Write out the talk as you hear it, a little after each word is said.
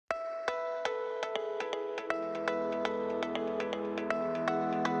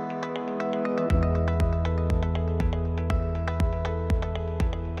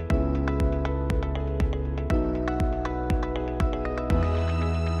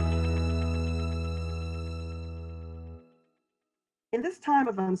In this time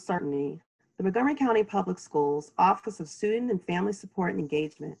of uncertainty, the Montgomery County Public Schools Office of Student and Family Support and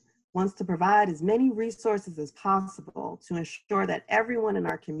Engagement wants to provide as many resources as possible to ensure that everyone in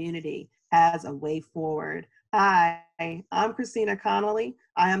our community has a way forward. Hi, I'm Christina Conolly.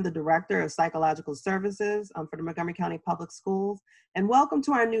 I am the Director of Psychological Services for the Montgomery County Public Schools, and welcome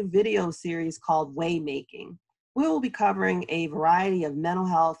to our new video series called Waymaking. We will be covering a variety of mental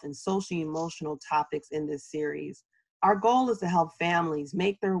health and social-emotional topics in this series. Our goal is to help families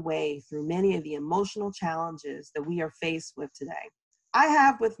make their way through many of the emotional challenges that we are faced with today. I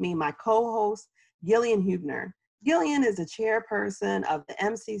have with me my co-host, Gillian Huebner. Gillian is the chairperson of the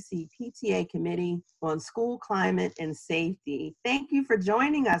MCCPTA Committee on School Climate and Safety. Thank you for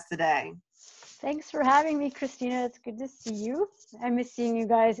joining us today. Thanks for having me, Christina. It's good to see you. I miss seeing you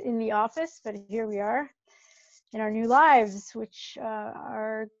guys in the office, but here we are in our new lives, which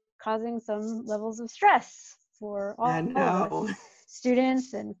are causing some levels of stress for all of us,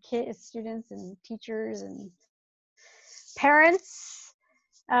 students and teachers and parents.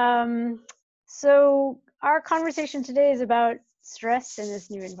 So our conversation today is about stress in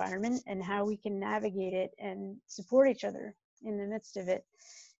this new environment and how we can navigate it and support each other in the midst of it.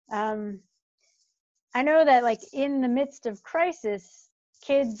 I know that like in the midst of crisis,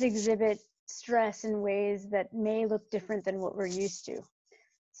 kids exhibit stress in ways that may look different than what we're used to.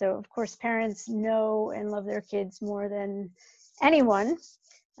 So of course, parents know and love their kids more than anyone.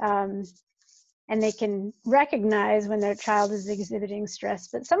 And they can recognize when their child is exhibiting stress,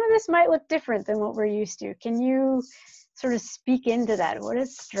 but some of this might look different than what we're used to. Can you sort of speak into that? What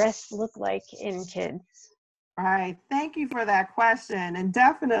does stress look like in kids? All right, thank you for that question. And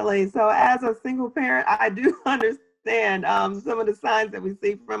definitely, so as a single parent, I do understand some of the signs that we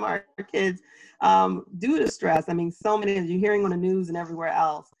see from our kids due to stress. I mean, so many as you're hearing on the news and everywhere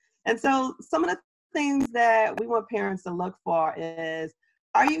else. And so some of the things that we want parents to look for is,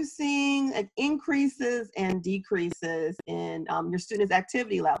 are you seeing increases and decreases in your students'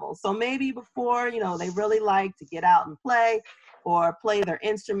 activity levels? So maybe before, they really like to get out and play or play their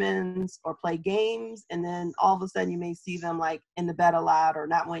instruments or play games. And then all of a sudden you may see them like in the bed a lot or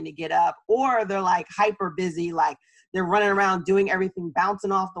not wanting to get up, or they're like hyper busy, like they're running around doing everything,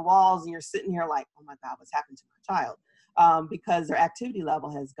 bouncing off the walls. And you're sitting here like, oh my God, what's happened to my child? Because their activity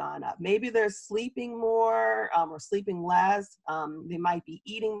level has gone up. Maybe they're sleeping more or sleeping less. They might be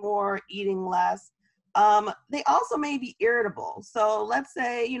eating more, eating less. They also may be irritable. So let's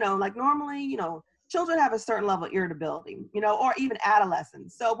say, like normally, children have a certain level of irritability, or even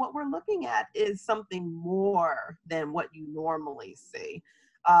adolescents. So what we're looking at is something more than what you normally see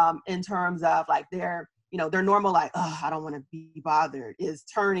in terms of like their normal, like, oh, I don't want to be bothered, is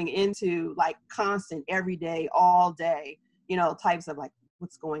turning into like constant, every day, all day, types of like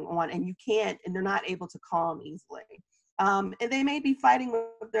what's going on. And they're not able to calm easily. And they may be fighting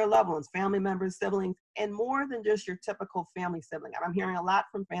with their loved ones, family members, siblings, and more than just your typical family sibling. I'm hearing a lot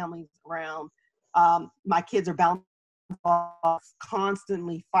from families around, my kids are bouncing off,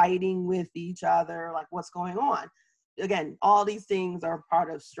 constantly fighting with each other, like what's going on? Again, all these things are part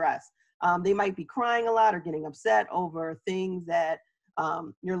of stress. They might be crying a lot or getting upset over things that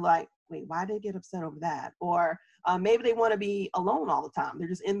you're like, wait, why did they get upset over that? Or maybe they want to be alone all the time. They're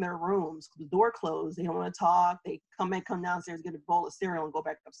just in their rooms, the door closed. They don't want to talk. They come downstairs, get a bowl of cereal and go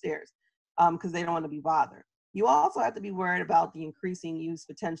back upstairs because they don't want to be bothered. You also have to be worried about the increasing use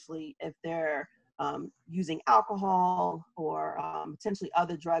potentially if they're using alcohol or potentially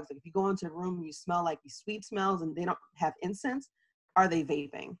other drugs. Like if you go into a room and you smell like these sweet smells and they don't have incense, are they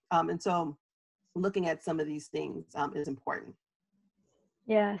vaping? And so looking at some of these things is important.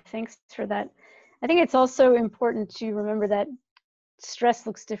 Yeah, thanks for that. I think it's also important to remember that stress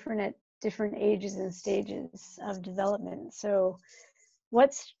looks different at different ages and stages of development. So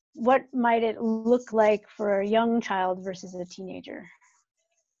what might it look like for a young child versus a teenager?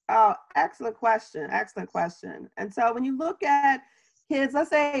 Oh, excellent question. Excellent question. And so when you look at kids, let's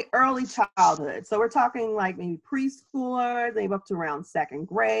say early childhood, so we're talking like maybe preschoolers, maybe up to around second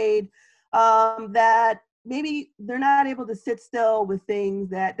grade, that maybe they're not able to sit still with things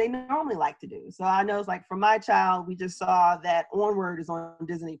that they normally like to do. So I know it's like for my child, we just saw that Onward is on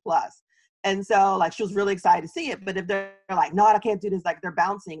Disney Plus. And so like she was really excited to see it, but if they're like, no, I can't do this, like they're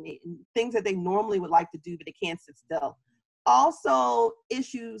bouncing, things that they normally would like to do, but they can't sit still. Also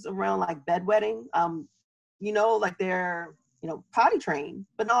issues around like bedwetting, like they're, potty trained,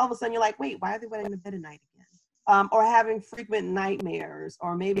 but all of a sudden you're like, wait, why are they wetting the bed at night again? Or having frequent nightmares,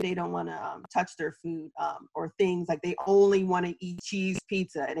 or maybe they don't want to touch their food, or things like they only want to eat cheese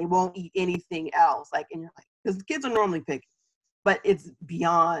pizza and they won't eat anything else. Like, and you're like, because kids are normally picky, but it's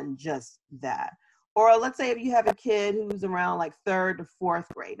beyond just that. Or let's say if you have a kid who's around like 3rd to 4th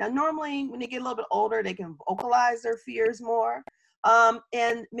grade. Now, normally when they get a little bit older, they can vocalize their fears more.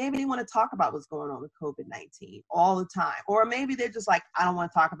 And maybe they want to talk about what's going on with COVID-19 all the time. Or maybe they're just like, I don't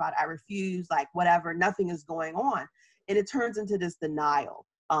want to talk about it. I refuse, like whatever, nothing is going on. And it turns into this denial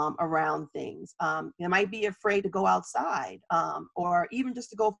around things. They might be afraid to go outside, or even just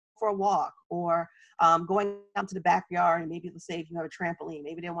to go for a walk, or going out to the backyard. And maybe, let's say if you have a trampoline,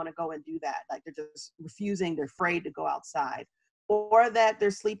 maybe they want to go and do that. Like they're just refusing, they're afraid to go outside. Or that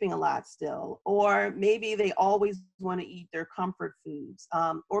they're sleeping a lot still, or maybe they always want to eat their comfort foods.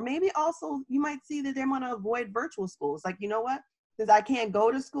 Or maybe also you might see that they want to avoid virtual schools. Like, you know what, since I can't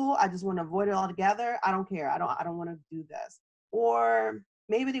go to school, I just want to avoid it altogether. I don't care. I don't want to do this. Or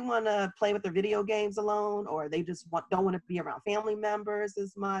maybe they want to play with their video games alone, or they just don't want to be around family members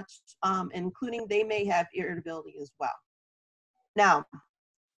as much, including they may have irritability as well. Now,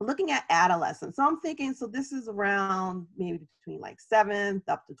 looking at adolescence, so I'm thinking, so this is around maybe between like 7th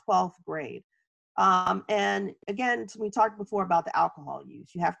up to 12th grade. And again, we talked before about the alcohol use.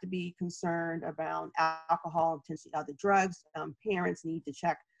 You have to be concerned about alcohol and potentially other drugs. Parents need to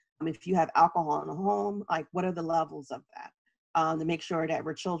check if you have alcohol in the home, like what are the levels of that, to make sure that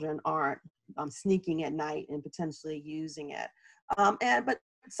our children aren't sneaking at night and potentially using it. But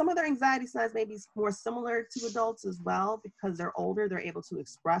some of their anxiety signs may be more similar to adults as well, because they're older, they're able to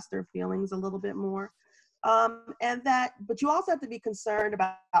express their feelings a little bit more. But you also have to be concerned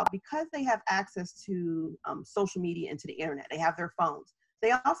about, because they have access to social media and to the internet, they have their phones. They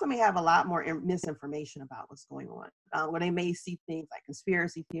also may have a lot more misinformation about what's going on, where they may see things like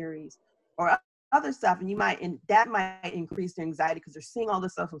conspiracy theories or other stuff, and that might increase their anxiety because they're seeing all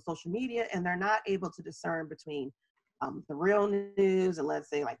this stuff on social media and they're not able to discern between the real news and, let's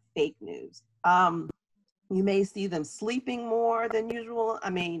say, like fake news. You may see them sleeping more than usual.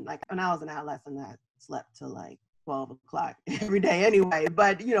 I mean, like when I was an adolescent, I slept till like 12 o'clock every day anyway.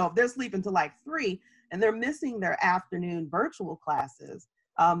 But, if they're sleeping till like 3 and they're missing their afternoon virtual classes,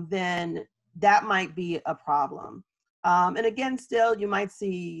 then that might be a problem. And again, still, you might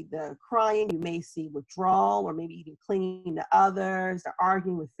see the crying, you may see withdrawal, or maybe even clinging to others. They're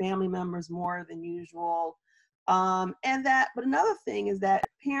arguing with family members more than usual. But another thing is that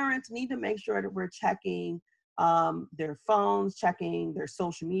parents need to make sure that we're checking their phones, checking their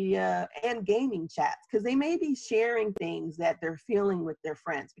social media and gaming chats, because they may be sharing things that they're feeling with their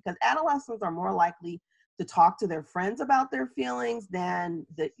friends, because adolescents are more likely to talk to their friends about their feelings than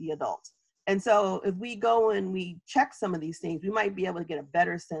the adults. And so if we go and we check some of these things, we might be able to get a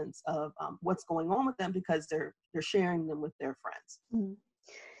better sense of what's going on with them, because they're sharing them with their friends. Mm-hmm.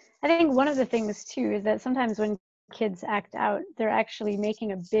 I think one of the things too is that sometimes when kids act out, they're actually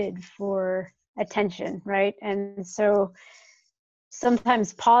making a bid for attention, right? And so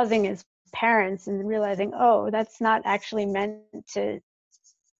sometimes pausing as parents and realizing, oh, that's not actually meant to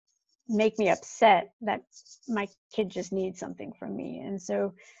make me upset, that my kid just needs something from me. And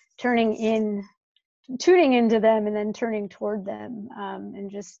so tuning into them and then turning toward them, and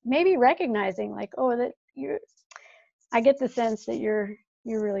just maybe recognizing like, oh, that I get the sense that you're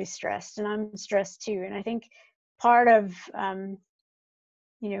really stressed and I'm stressed too. And I think part of,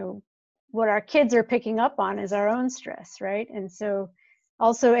 what our kids are picking up on is our own stress, right? And so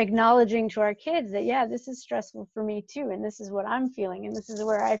also acknowledging to our kids that, yeah, this is stressful for me too. And this is what I'm feeling. And this is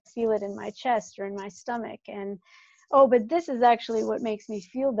where I feel it in my chest or in my stomach. And, oh, but this is actually what makes me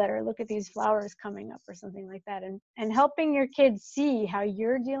feel better. Look at these flowers coming up or something like that. And helping your kids see how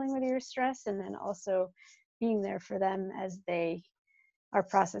you're dealing with your stress, and then also being there for them as they are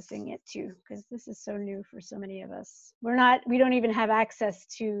processing it too, because this is so new for so many of us. We don't even have access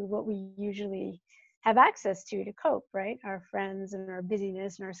to what we usually have access to cope, right? Our friends and our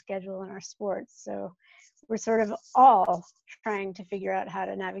busyness and our schedule and our sports. So we're sort of all trying to figure out how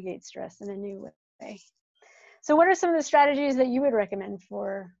to navigate stress in a new way. So what are some of the strategies that you would recommend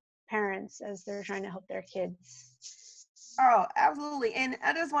for parents as they're trying to help their kids? Oh, absolutely. And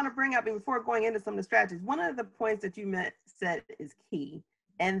I just want to bring up, before going into some of the strategies, one of the points that you said is key,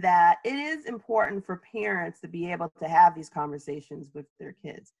 and that it is important for parents to be able to have these conversations with their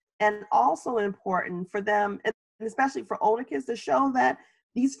kids. And also important for them, especially for older kids, to show that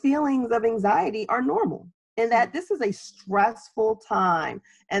these feelings of anxiety are normal, and that this is a stressful time,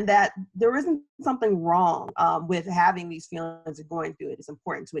 and that there isn't something wrong with having these feelings and going through it. It's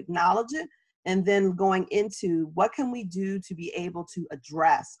important to acknowledge it, and then going into what can we do to be able to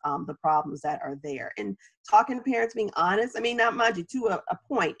address the problems that are there. And talking to parents, being honest, not mind you, to a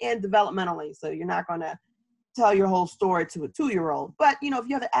point, and developmentally. So you're not going to tell your whole story to a 2-year-old. But, if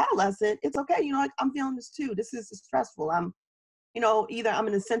you have an adolescent, it's okay. I'm feeling this too. This is stressful. you know, either I'm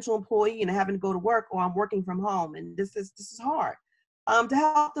an essential employee and having to go to work, or I'm working from home and this is hard. To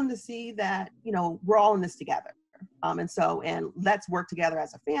help them to see that, you know, we're all in this together. And let's work together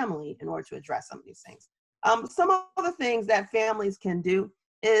as a family in order to address some of these things. Some other things that families can do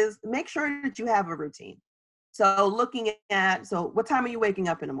is make sure that you have a routine. So looking at, so what time are you waking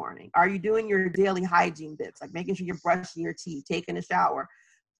up in the morning? Are you doing your daily hygiene bits, like making sure you're brushing your teeth, taking a shower,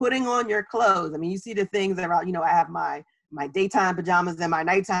 putting on your clothes? I mean, you see the things around, you know, I have my daytime pajamas and my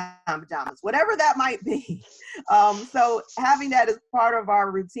nighttime pajamas, whatever that might be. So having that as part of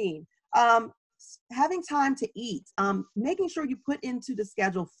our routine. Having time to eat, making sure you put into the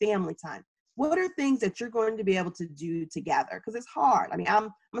schedule family time. What are things that you're going to be able to do together? Because it's hard. I mean, I'm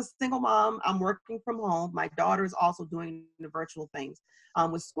a single mom. I'm working from home. My daughter is also doing the virtual things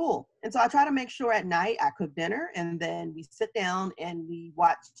with school. And so I try to make sure at night I cook dinner and then we sit down and we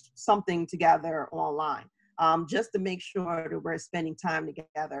watch something together online, just to make sure that we're spending time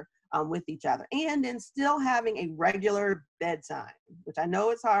together with each other. And then still having a regular bedtime, which I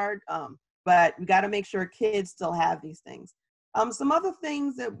know is hard, but we got to make sure kids still have these things. Some other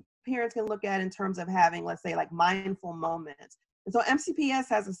things that parents can look at in terms of having, let's say, like mindful moments. And so MCPS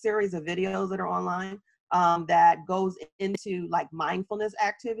has a series of videos that are online that goes into like mindfulness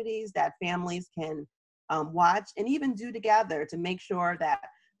activities that families can watch and even do together to make sure that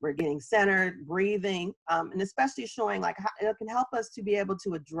we're getting centered, breathing, and especially showing like how it can help us to be able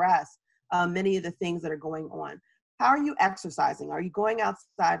to address many of the things that are going on. How are you exercising? Are you going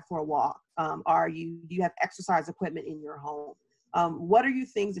outside for a walk? Do you have exercise equipment in your home? What are you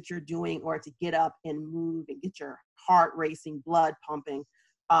things that you're doing or to get up and move and get your heart racing, blood pumping?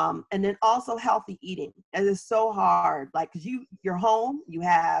 And then also healthy eating. It is so hard, like, cause you're home, you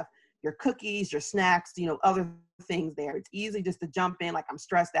have your cookies, your snacks, you know, other things there. It's easy just to jump in, like I'm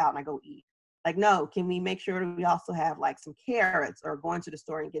stressed out and I go eat. Like, no, can we make sure that we also have like some carrots or going to the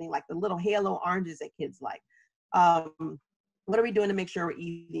store and getting like the little halo oranges that kids like? What are we doing to make sure we're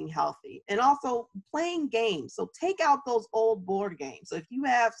eating healthy? And also playing games. So take out those old board games. So if you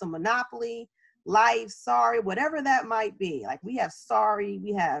have some Monopoly, Life, Sorry, whatever that might be, like we have Sorry,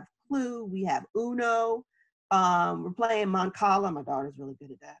 we have Clue, we have Uno. We're playing Mancala. My daughter's really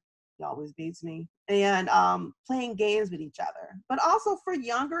good at that. She always beats me. And playing games with each other. But also for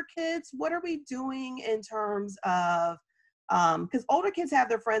younger kids, what are we doing in terms of, because older kids have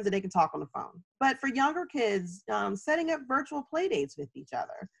their friends that they can talk on the phone. But for younger kids, setting up virtual play dates with each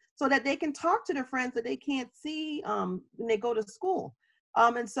other so that they can talk to their friends that they can't see when they go to school.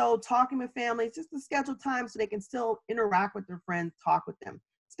 And so talking with families, just to schedule time so they can still interact with their friends, talk with them.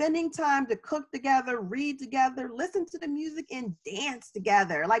 Spending time to cook together, read together, listen to the music, and dance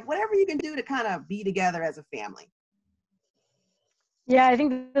together. Like whatever you can do to kind of be together as a family. Yeah, I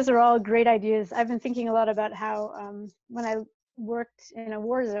think those are all great ideas. I've been thinking a lot about how when I worked in a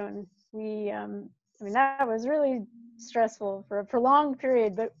war zone, I mean, that was really stressful for a prolonged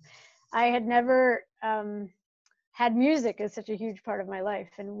period, but I had never had music as such a huge part of my life.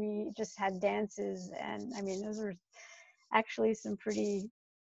 And we just had dances. And I mean, those were actually some pretty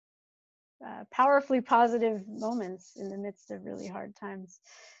powerfully positive moments in the midst of really hard times.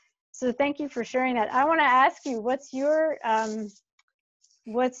 So thank you for sharing that. I want to ask you, where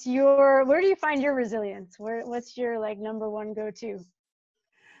do you find your resilience? What's your like number one go-to?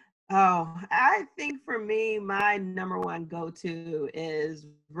 Oh, I think for me, my number one go-to is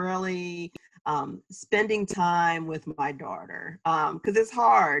really spending time with my daughter, because it's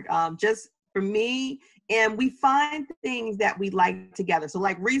hard just for me. And we find things that we like together. So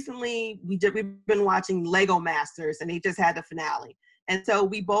like recently, we've been watching Lego Masters and they just had the finale. And so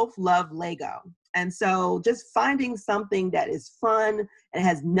we both love Lego. And so just finding something that is fun and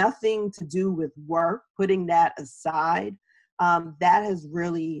has nothing to do with work, putting that aside, that has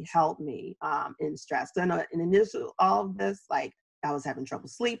really helped me in stress. So in initial all of this, like I was having trouble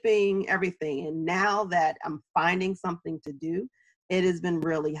sleeping, everything. And now that I'm finding something to do, it has been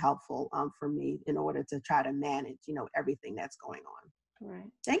really helpful for me in order to try to manage, you know, everything that's going on.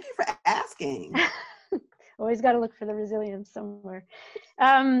 Right. Thank you for asking. Always got to look for the resilience somewhere.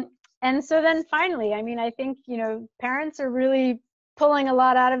 And so then finally, I mean, I think, you know, parents are really pulling a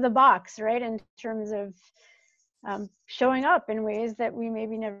lot out of the box, right? In terms of showing up in ways that we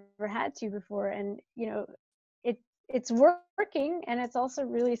maybe never had to before. And, you know, it's working, and it's also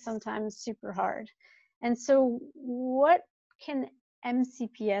really sometimes super hard. And so what can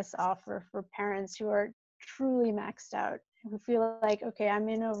MCPS offer for parents who are truly maxed out, who feel like, okay, I'm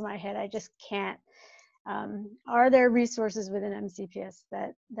in over my head, I just can't? Are there resources within MCPS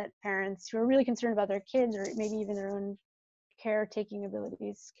that parents who are really concerned about their kids or maybe even their own caretaking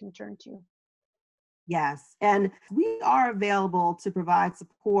abilities can turn to? Yes, and we are available to provide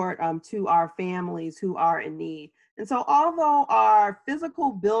support to our families who are in need. And so although our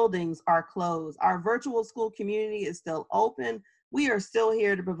physical buildings are closed, our virtual school community is still open. We are still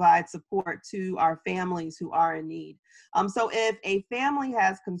here to provide support to our families who are in need. So if a family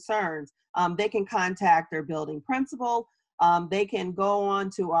has concerns, they can contact their building principal. They can go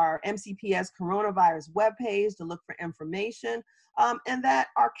on to our MCPS coronavirus webpage to look for information. And that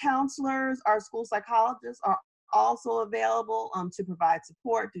our counselors, our school psychologists are also available to provide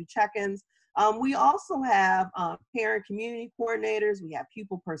support, do check-ins. We also have parent community coordinators, we have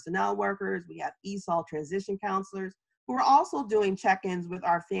pupil personnel workers, we have ESOL transition counselors who are also doing check-ins with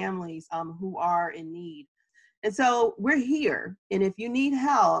our families who are in need. And so we're here. And if you need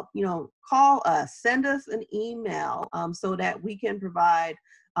help, call us, send us an email so that we can provide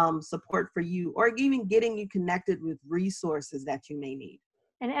support for you, or even getting you connected with resources that you may need.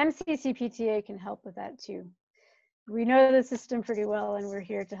 And MCCPTA can help with that too. We know the system pretty well, and we're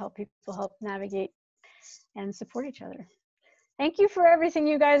here to help people help navigate and support each other. Thank you for everything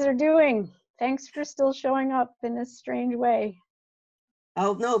you guys are doing. Thanks for still showing up in this strange way.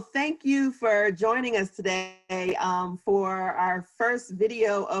 Oh, no, thank you for joining us today for our first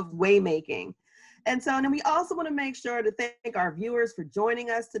video of Waymaking. And so, and we also want to make sure to thank our viewers for joining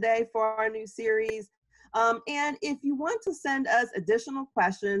us today for our new series. And if you want to send us additional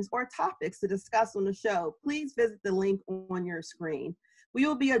questions or topics to discuss on the show, please visit the link on your screen. We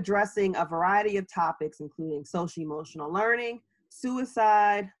will be addressing a variety of topics, including social emotional learning,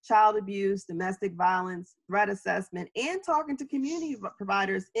 suicide, child abuse, domestic violence, threat assessment, and talking to community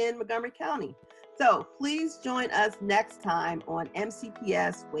providers in Montgomery County. So please join us next time on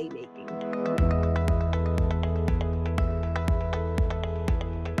MCPS Waymaking.